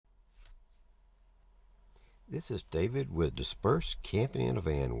This is David with Dispersed Camping in a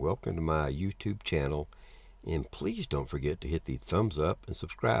Van. Welcome to my YouTube channel, and please don't forget to hit the thumbs up and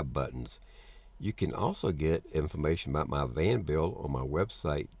subscribe buttons. You can also get information about my van build on my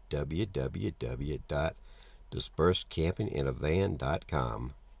website,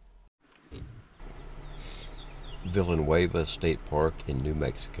 www.dispersedcampinginavan.com. Vallanueva State Park in New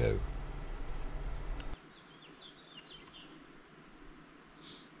Mexico.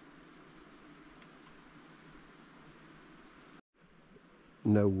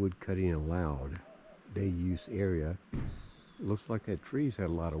 No wood cutting allowed. Day use area. Looks like that tree's had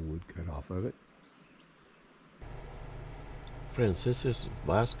a lot of wood cut off of it. Franciscus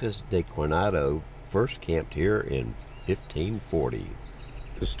Vasquez de Coronado first camped here in 1540.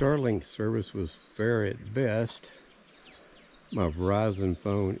 The Starlink service was fair at best. My Verizon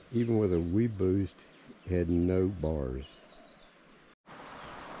phone, even with a wee boost, had no bars.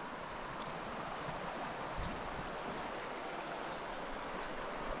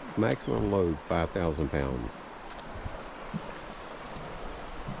 Maximum load 5,000 pounds.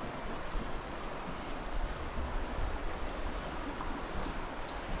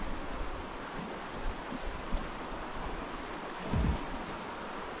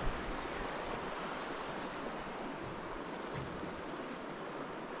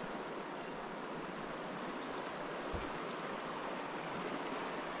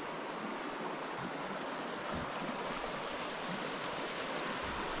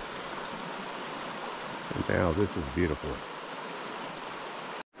 Now this is beautiful.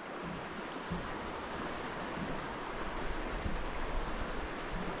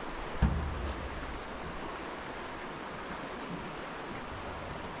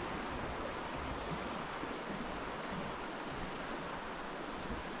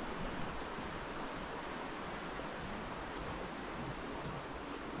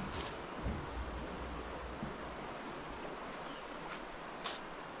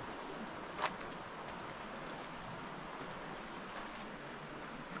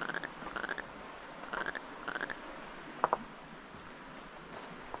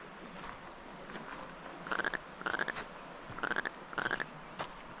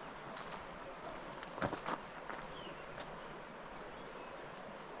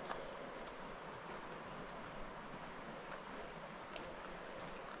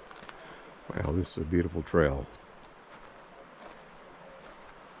 Wow, this is a beautiful trail.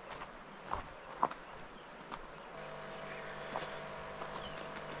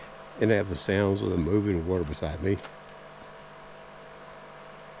 And I have the sounds of the moving water beside me.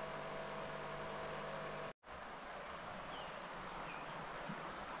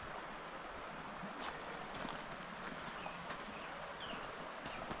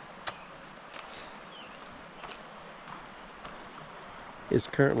 It's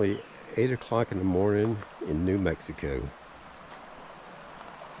currently 8 o'clock in the morning in New Mexico.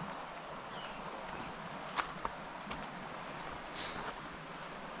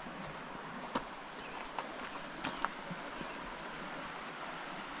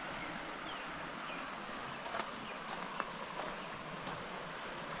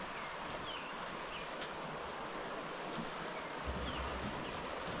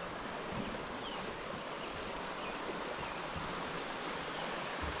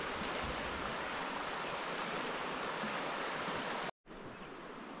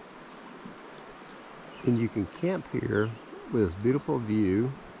 And you can camp here with this beautiful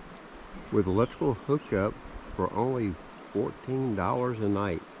view with electrical hookup for only $14 a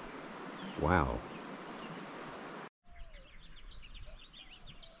night. Wow.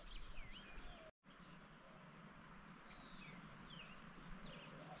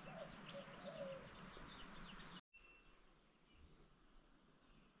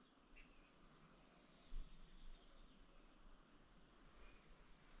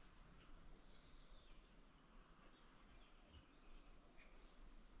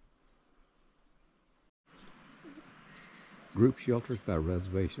 Group shelters by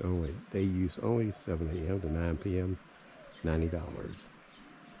reservation only. Day use only, 7 a.m. to 9 p.m., $90.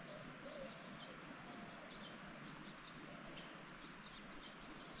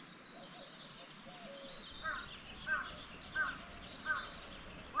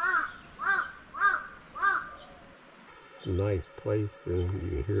 It's a nice place, and you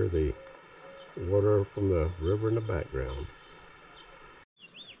can hear the water from the river in the background.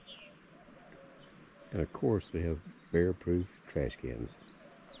 And of course they have bear-proof trash cans.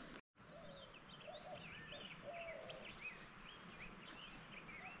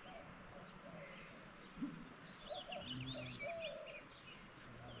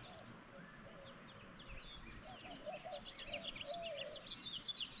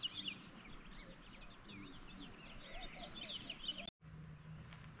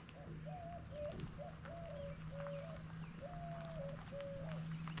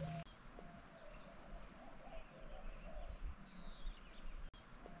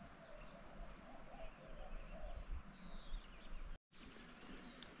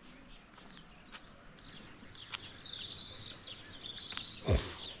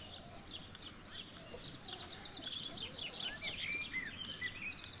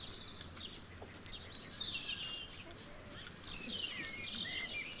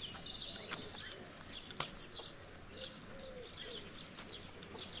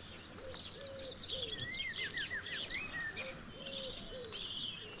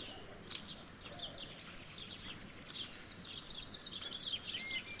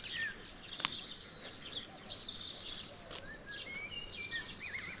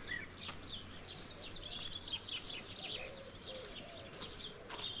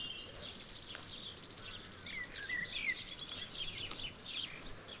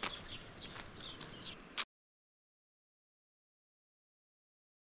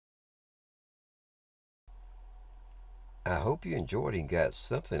 I hope you enjoyed and got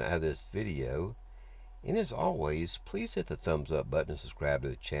something out of this video. And as always, please hit the thumbs up button and subscribe to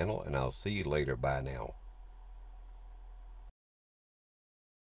the channel, and I'll see you later. Bye now.